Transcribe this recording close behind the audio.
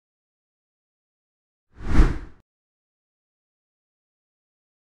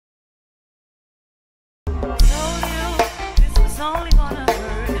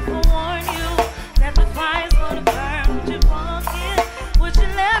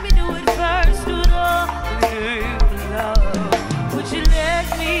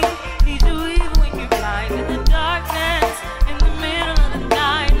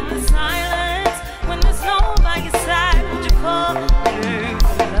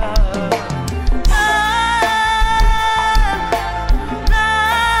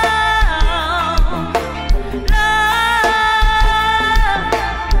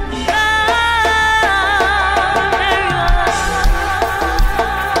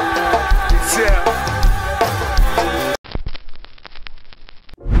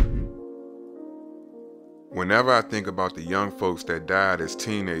Whenever I think about the young folks that died as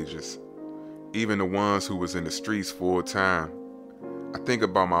teenagers, even the ones who was in the streets full time, I think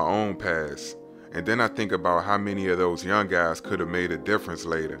about my own past, and then I think about how many of those young guys could have made a difference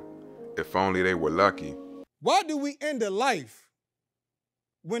later, if only they were lucky. Why do we end a life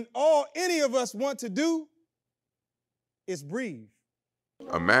when all any of us want to do is breathe?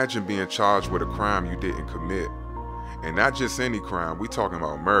 Imagine being charged with a crime you didn't commit. And not just any crime, we talking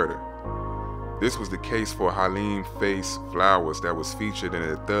about murder. This was the case for Halim Face Flowers that was featured in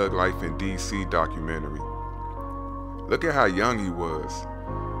the Thug Life in DC documentary. Look at how young he was.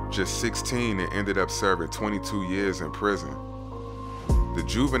 Just 16 and ended up serving 22 years in prison. The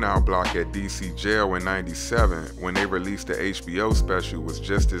juvenile block at DC jail in '97, when they released the HBO special, was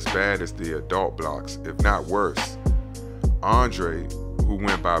just as bad as the adult blocks, if not worse. Andre, who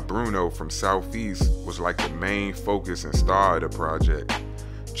went by Bruno from Southeast, was like the main focus and star of the project,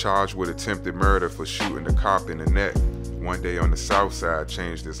 charged with attempted murder for shooting the cop in the neck. One day on the South Side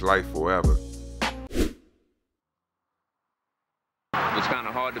changed his life forever. It's kind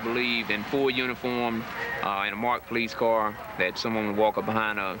of hard to believe in full uniform, in a marked police car, that someone would walk up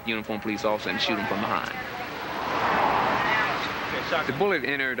behind a uniformed police officer and shoot him from behind. The bullet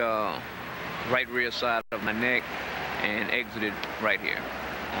entered right rear side of my neck and exited right here,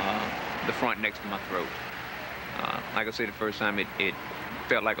 the front next to my throat. Like I said the first time, it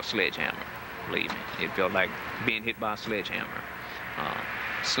felt like a sledgehammer, believe me. It felt like being hit by a sledgehammer.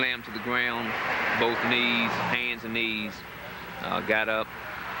 Slammed to the ground, both knees, hands and knees, got up,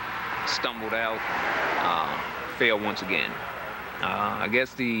 stumbled out, fell once again. I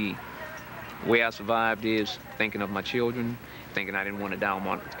guess the way I survived is thinking of my children, thinking I didn't want to die on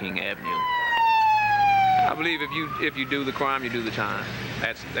Martin Luther King Avenue. I believe if you do the crime, you do the time.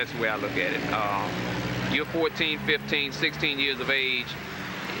 That's the way I look at it. You're 14, 15, 16 years of age.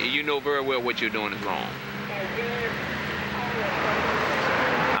 You know very well what you're doing is wrong.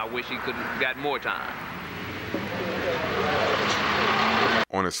 I wish he could have got more time.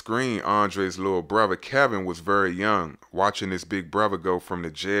 On the screen, Andre's little brother Kevin was very young, watching his big brother go from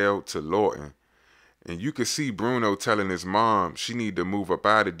the jail to Lawton. And you could see Bruno telling his mom she need to move up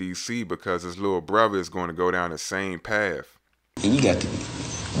out of DC because his little brother is going to go down the same path. And you got to,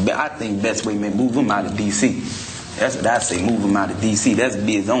 I think best way, man, move him out of DC. That's what I say, move him out of DC. That's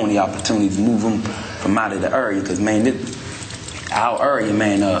his only opportunity to move him from out of the area, because, man, our area,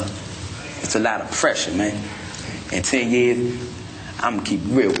 man, it's a lot of pressure, man. In 10 years, I'm going to keep it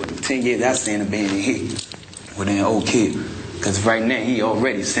real with him. 10 years, I seen him being in here with an old kid. Because right now, he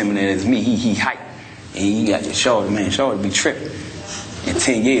already similar as me. He hype. And he got your shoulder, man. Shoulder be tripping. In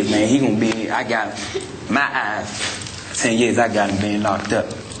 10 years, man, he gonna be, I got my eyes. 10 years, I got him being locked up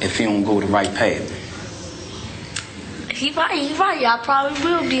if he don't go the right path. He right, I probably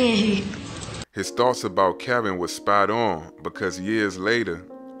will be in here. His thoughts about Kevin was spot on, because years later,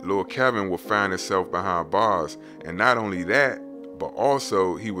 little Kevin will find himself behind bars. And not only that, but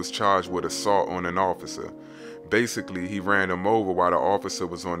also he was charged with assault on an officer. Basically, he ran him over while the officer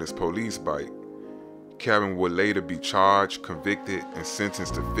was on his police bike. Kevin would later be charged, convicted, and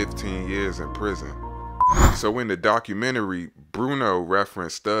sentenced to 15 years in prison. So in the documentary, Bruno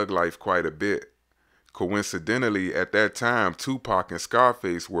referenced Thug Life quite a bit. Coincidentally, at that time, Tupac and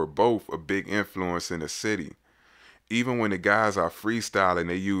Scarface were both a big influence in the city. Even when the guys are freestyling,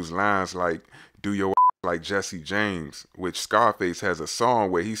 they use lines like, "Do your like Jesse James," which Scarface has a song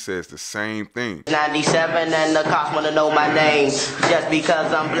where he says the same thing. 97 and the cops wanna know my name. Just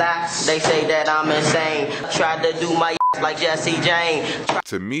because I'm black, they say that I'm insane. Tried to do my like Jesse James.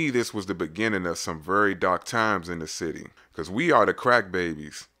 To me, this was the beginning of some very dark times in the city, because we are the crack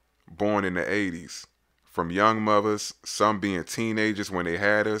babies, born in the 80s. From young mothers, some being teenagers when they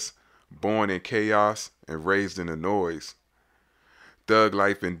had us, born in chaos and raised in the noise. Thug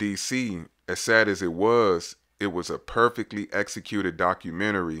Life in DC, as sad as it was a perfectly executed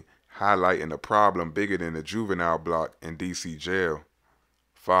documentary highlighting a problem bigger than the juvenile block in DC jail.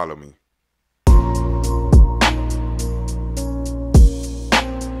 Follow me.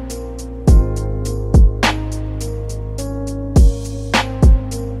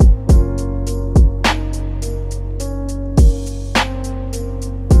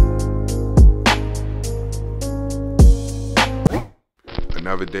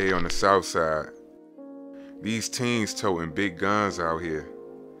 Another day on the South Side. These teens toting big guns out here,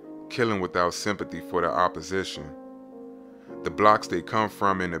 killing without sympathy for the opposition. The blocks they come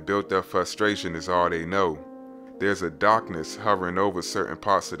from and the built-up frustration is all they know. There's a darkness hovering over certain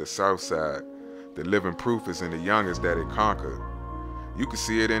parts of the South Side. The living proof is in the youngest that it conquered. You can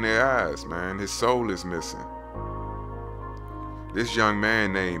see it in their eyes, man. His soul is missing. This young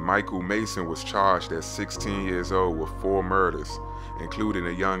man named Michael Mason was charged at 16 years old with 4 murders, including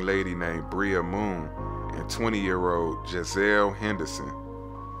a young lady named Bria Moon and 20-year-old Giselle Henderson.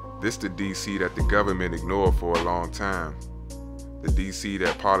 This the DC that the government ignored for a long time. The DC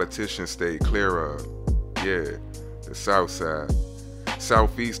that politicians stayed clear of. Yeah, the South Side.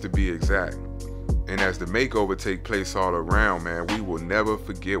 Southeast to be exact. And as the makeover take place all around, man, we will never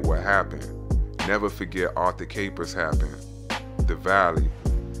forget what happened. Never forget Arthur Capers happened. The Valley,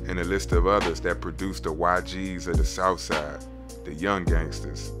 and a list of others that produced the YGs of the South Side, the young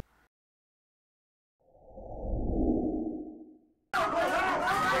gangsters.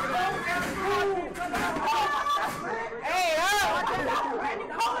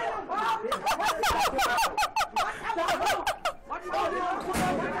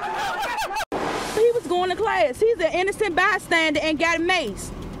 He was going to class. He's an innocent bystander and got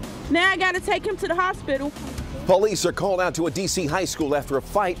maced. Now I got to take him to the hospital. Police are called out to a D.C. high school after a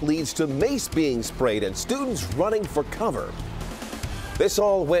fight leads to mace being sprayed and students running for cover. This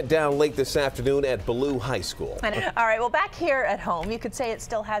all went down late this afternoon at Ballou High School. All right, well, back here at home, you could say it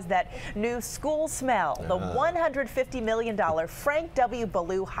still has that new school smell. The $150 million Frank W.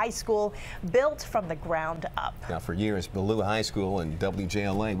 Ballou High School, built from the ground up. Now, for years, Ballou High School and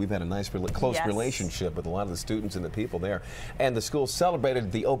WJLA, we've had a nice, close relationship with a lot of the students and the people there. And the school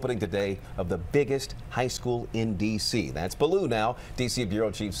celebrated the opening today of the biggest high school in D.C. That's Ballou now. D.C. Bureau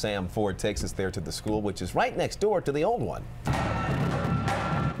Chief Sam Ford takes us there to the school, which is right next door to the old one.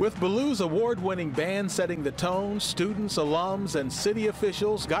 With Ballou's award-winning band setting the tone, students, alums, and city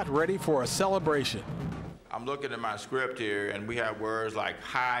officials got ready for a celebration. I'm looking at my script here, and we have words like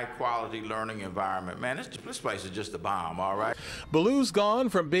high-quality learning environment. Man, this place is just a bomb, all right? Ballou's gone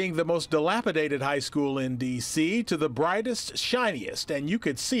from being the most dilapidated high school in D.C. to the brightest, shiniest, and you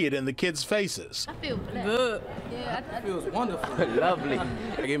could see it in the kids' faces. I feel good. Yeah, I feel wonderful. Lovely.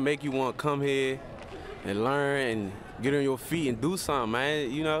 It make you want to come here and learn and get on your feet and do something, man.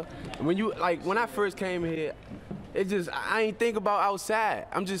 You know, when I first came here, I ain't think about outside.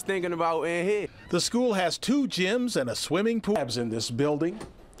 I'm just thinking about in here. The school has 2 gyms and a swimming pool in this building.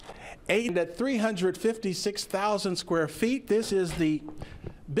 8 at 356,000 square feet. This is the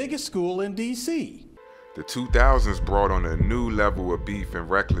biggest school in D.C. The 2000s brought on a new level of beef and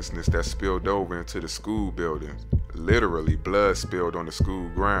recklessness that spilled over into the school buildings. Literally, blood spilled on the school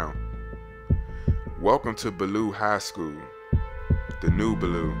ground. Welcome to Ballou High School, the new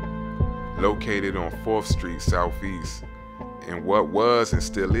Ballou, located on 4th Street Southeast, in what was and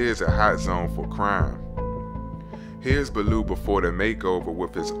still is a hot zone for crime. Here's Ballou before the makeover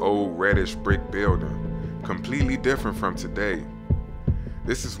with its old reddish brick building, completely different from today.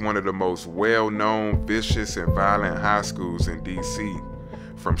 This is one of the most well-known, vicious, and violent high schools in D.C.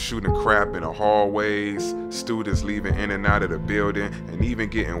 From shooting crap in the hallways, students leaving in and out of the building, and even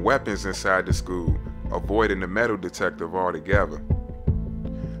getting weapons inside the school, avoiding the metal detector altogether.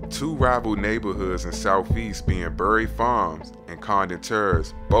 2 rival neighborhoods in Southeast, being Bury Farms and Condon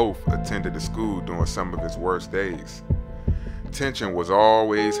Terrace, both attended the school during some of its worst days. Tension was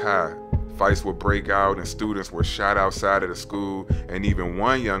always high. Fights would break out and students were shot outside of the school, and even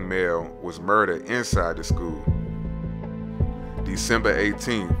one young male was murdered inside the school. December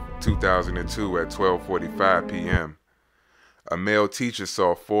 18, 2002 at 12:45 p.m. A male teacher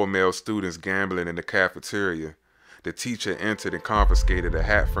saw 4 male students gambling in the cafeteria. The teacher entered and confiscated a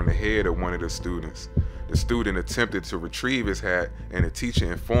hat from the head of one of the students. The student attempted to retrieve his hat, and the teacher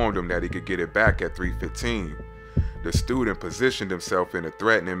informed him that he could get it back at 3:15. The student positioned himself in a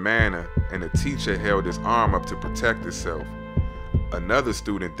threatening manner, and the teacher held his arm up to protect himself. Another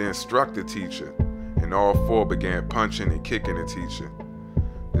student then struck the teacher, and all 4 began punching and kicking the teacher.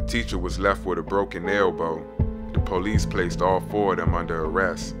 The teacher was left with a broken elbow. The police placed all 4 of them under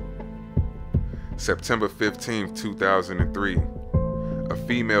arrest. September 15, 2003, a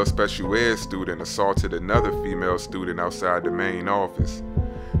female special ed student assaulted another female student outside the main office.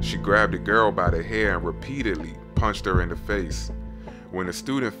 She grabbed the girl by the hair and repeatedly punched her in the face. When the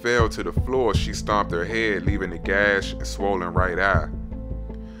student fell to the floor, she stomped her head, leaving a gash and swollen right eye.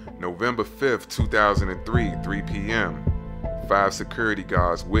 November 5th, 2003, 3 p.m., 5 security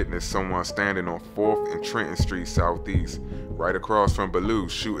guards witnessed someone standing on 4th and Trenton Street Southeast, right across from Ballou,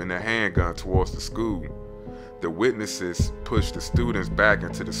 shooting a handgun towards the school. The witnesses pushed the students back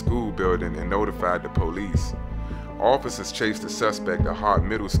into the school building and notified the police. Officers chased the suspect to Hart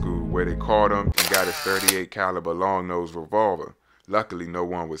Middle School, where they caught him and got his .38 caliber long-nosed revolver. Luckily, no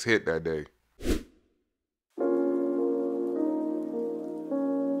one was hit that day.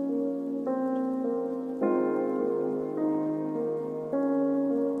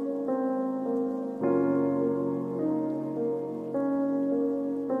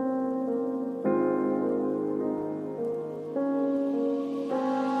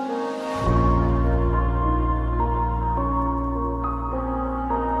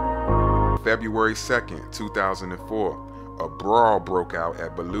 February 2nd, 2004, a brawl broke out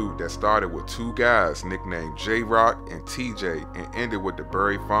at Ballou that started with two guys nicknamed J-Rock and TJ and ended with the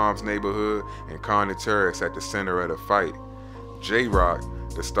Bury Farms neighborhood and Conner Terrace at the center of the fight. J-Rock,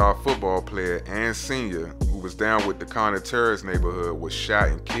 the star football player and senior who was down with the Conner Terrace neighborhood, was shot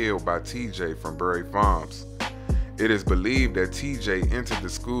and killed by TJ from Bury Farms. It is believed that TJ entered the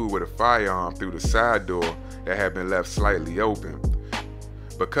school with a firearm through the side door that had been left slightly open.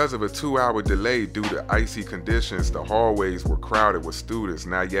 Because of a 2-hour delay due to icy conditions, the hallways were crowded with students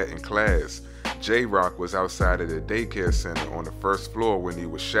not yet in class. J-Rock was outside of the daycare center on the first floor when he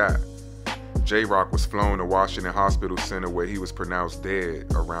was shot. J-Rock was flown to Washington Hospital Center where he was pronounced dead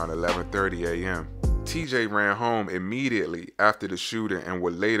around 11:30 a.m. TJ ran home immediately after the shooting and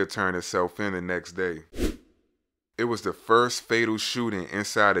would later turn himself in the next day. It was the first fatal shooting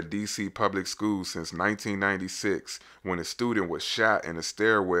inside a DC public school since 1996 when a student was shot in a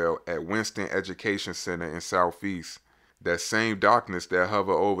stairwell at Winston Education Center in Southeast. That same darkness that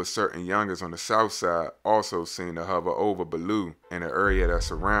hover over certain youngers on the south side also seemed to hover over Ballou and the area that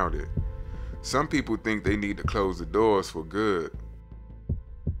surrounded. Some people think they need to close the doors for good.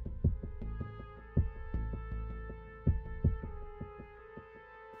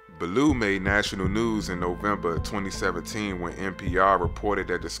 Ballou made national news in November 2017 when NPR reported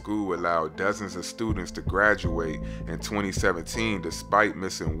that the school allowed dozens of students to graduate in 2017 despite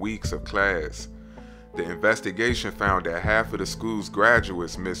missing weeks of class. The investigation found that half of the school's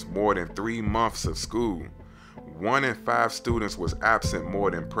graduates missed more than 3 months of school. 1 in 5 students was absent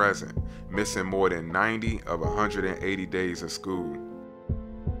more than present, missing more than 90 of 180 days of school.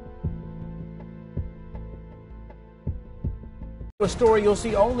 A story you'll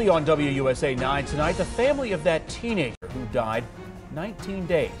see only on WUSA 9 tonight. The family of that teenager who died 19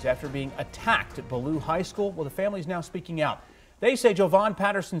 days after being attacked at Ballou High School. Well, the family's now speaking out. They say Jovan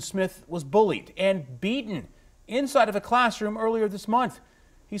Patterson Smith was bullied and beaten inside of a classroom earlier this month.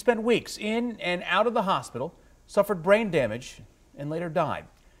 He spent weeks in and out of the hospital, suffered brain damage, and later died.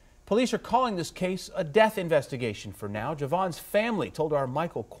 Police are calling this case a death investigation for now. Jovan's family told our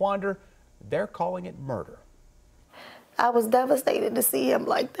Michael Quander they're calling it murder. I was devastated to see him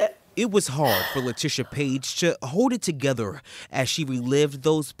like that. It was hard for Letitia Page to hold it together as she relived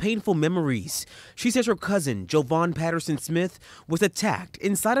those painful memories. She says her cousin, Jovan Patterson Smith, was attacked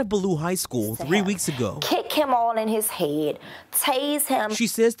inside of Ballou High School 3 weeks ago. Kick him all in his head, tase him. She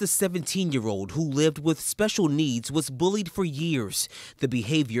says the 17-year-old who lived with special needs was bullied for years. The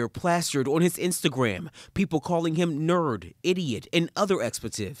behavior plastered on his Instagram, people calling him nerd, idiot, and other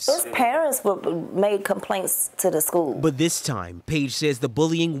expletives. His parents made complaints to the school. But this time, Page says the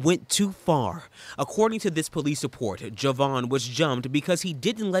bullying went too far. According to this police report, Jovan was jumped because he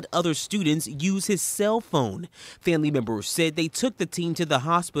didn't let other students use his cell phone. Family members said they took the teen to the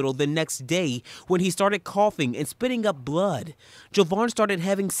hospital the next day when he started coughing and spitting up blood. Jovan started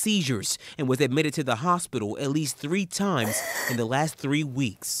having seizures and was admitted to the hospital at least 3 times in the last 3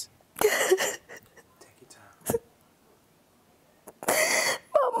 weeks.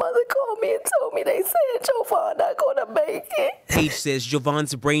 My mother called me and told me they said Jovan not gonna make it. Page says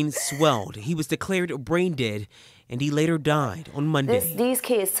Jovan's brain swelled. He was declared brain dead, and he later died on Monday. These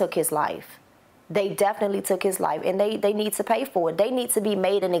kids took his life. They definitely took his life, and they need to pay for it. They need to be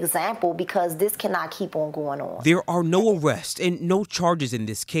made an example because this cannot keep on going on. There are no arrests and no charges in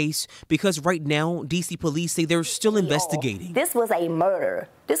this case because right now, D.C. police say they're still investigating. This was a murder.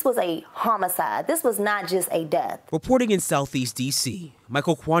 This was a homicide. This was not just a death. Reporting in Southeast D.C.,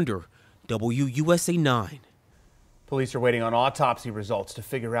 Michael Quander, WUSA 9. Police are waiting on autopsy results to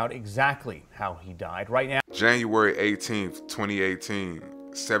figure out exactly how he died. Right now, January 18th, 2018.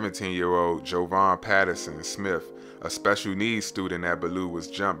 17-year-old Jovan Patterson Smith, a special needs student at Ballou, was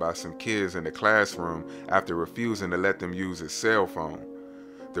jumped by some kids in the classroom after refusing to let them use his cell phone.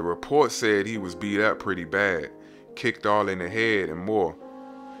 The report said he was beat up pretty bad, kicked all in the head and more.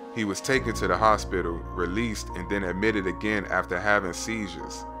 He was taken to the hospital, released, and then admitted again after having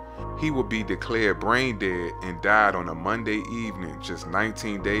seizures. He would be declared brain dead and died on a Monday evening, just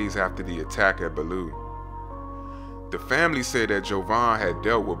 19 days after the attack at Ballou. The family said that Jovan had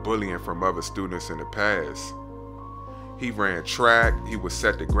dealt with bullying from other students in the past. He ran track, he was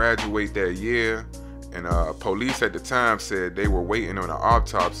set to graduate that year, and police at the time said they were waiting on an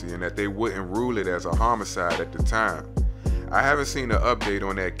autopsy and that they wouldn't rule it as a homicide at the time. I haven't seen an update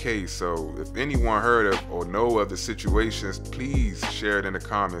on that case, so if anyone heard of or know of the situations, please share it in the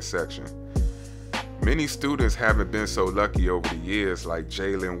comment section. Many students haven't been so lucky over the years, like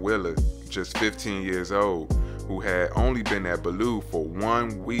Jalen Willard, just 15 years old, who had only been at Ballou for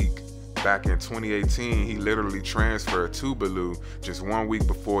 1 week Back in 2018, he literally transferred to Ballou just 1 week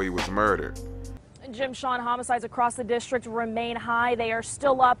before he was murdered. Jim Sean, homicides across the district remain high. They are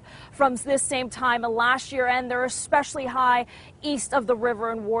still up from this same time last year, and they're especially high east of the river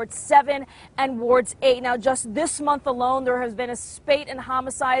in Ward 7 and Wards 8. Now, just this month alone, there has been a spate in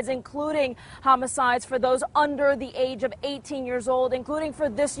homicides, including homicides for those under the age of 18 years old, including for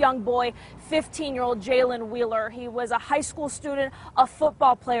this young boy, 15-year-old Jalen Wheeler. He was a high school student, a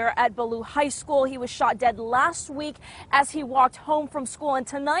football player at Ballou High School. He was shot dead last week as he walked home from school. And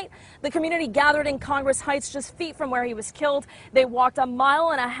tonight, the community gathered in Congress Heights, just feet from where he was killed. They walked 1.5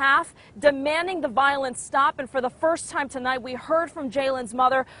 miles, demanding the violence stop. And for the first time tonight, we heard from Jalen's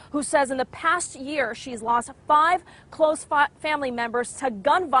mother, who says in the past year, she's lost 5 close family members to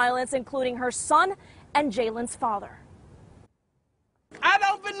gun violence, including her son and Jalen's father. I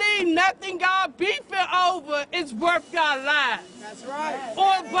don't believe nothing y'all beefing over is worth y'all lives. That's right.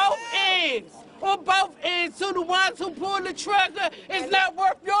 On both ends. On both ends. To the ones who pull the trigger, it's not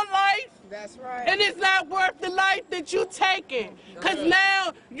worth your life. That's right. And it's not worth the life that you taking. Because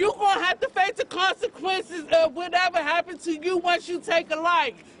now you're going to have to face the consequences of whatever happened to you once you take a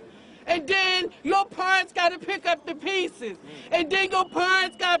life. And then your parents got to pick up the pieces. And then your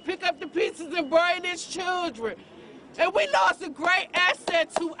parents got to pick up the pieces and bury their children. And we lost a great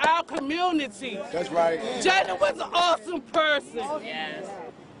asset to our community. That's right. Jalen was an awesome person. Yes.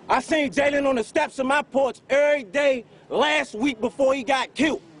 I seen Jalen on the steps of my porch every day last week before he got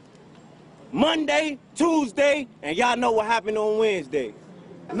killed. Monday, Tuesday, and y'all know what happened on Wednesday.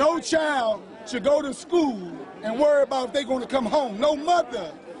 No child should go to school and worry about if they're going to come home. No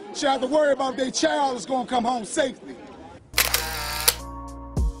mother should have to worry about if their child is going to come home safely.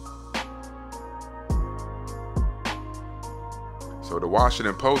 So the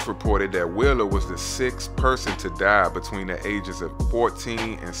Washington Post reported that Wheeler was the 6th person to die between the ages of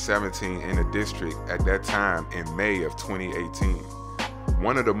 14 and 17 in the district at that time in May of 2018.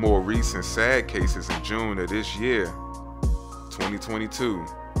 One of the more recent sad cases in June of this year, 2022,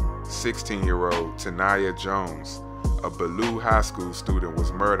 16-year-old Tanaya Jones, a Ballou High School student,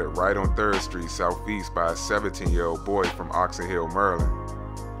 was murdered right on 3rd Street Southeast by a 17-year-old boy from Oxon Hill, Maryland.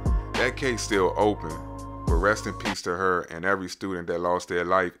 That case still open, but rest in peace to her and every student that lost their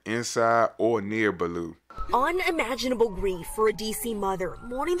life inside or near Ballou. Unimaginable grief for a D.C. mother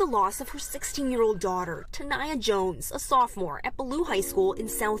mourning the loss of her 16-year-old daughter, Tanaya Jones, a sophomore at Ballou High School in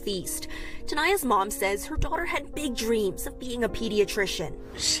Southeast. Tanaya's mom says her daughter had big dreams of being a pediatrician.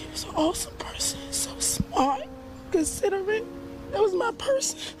 She was an awesome person, so smart, considerate. That was my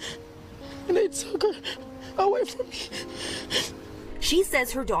person, and they took her away from me. She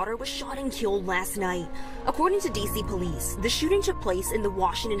says her daughter was shot and killed last night. According to D.C. police, the shooting took place in the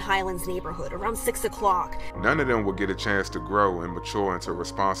Washington Highlands neighborhood around 6 o'clock. None of them would get a chance to grow and mature into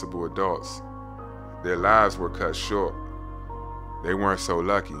responsible adults. Their lives were cut short. They weren't so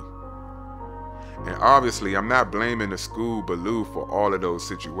lucky. And obviously, I'm not blaming the school Ballou for all of those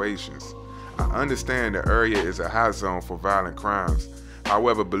situations. I understand the area is a hot zone for violent crimes.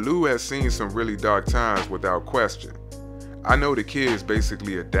 However, Ballou has seen some really dark times without question. I know the kids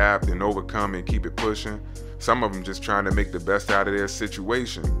basically adapt and overcome and keep it pushing. Some of them just trying to make the best out of their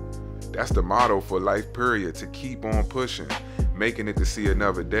situation. That's the motto for life, period, to keep on pushing, making it to see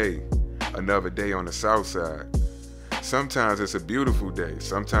another day on the south side. Sometimes it's a beautiful day,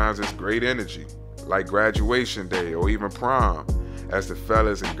 sometimes it's great energy, like graduation day or even prom, as the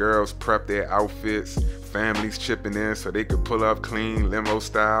fellas and girls prep their outfits, families chipping in so they could pull up clean limo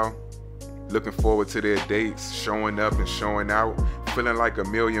style. Looking forward to their dates, showing up and showing out, feeling like $1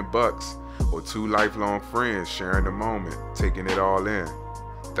 million bucks, or 2 lifelong friends sharing the moment, taking it all in.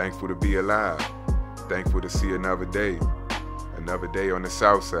 Thankful to be alive, thankful to see another day on the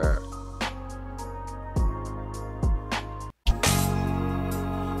south side.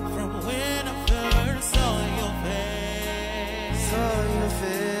 From when I first saw your face,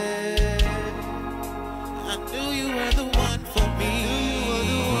 I knew you were the one for me.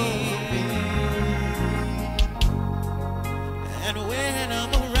 And when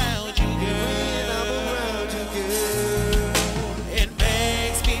I'm around you, girl, it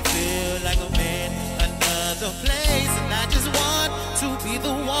makes me feel like I'm in another place.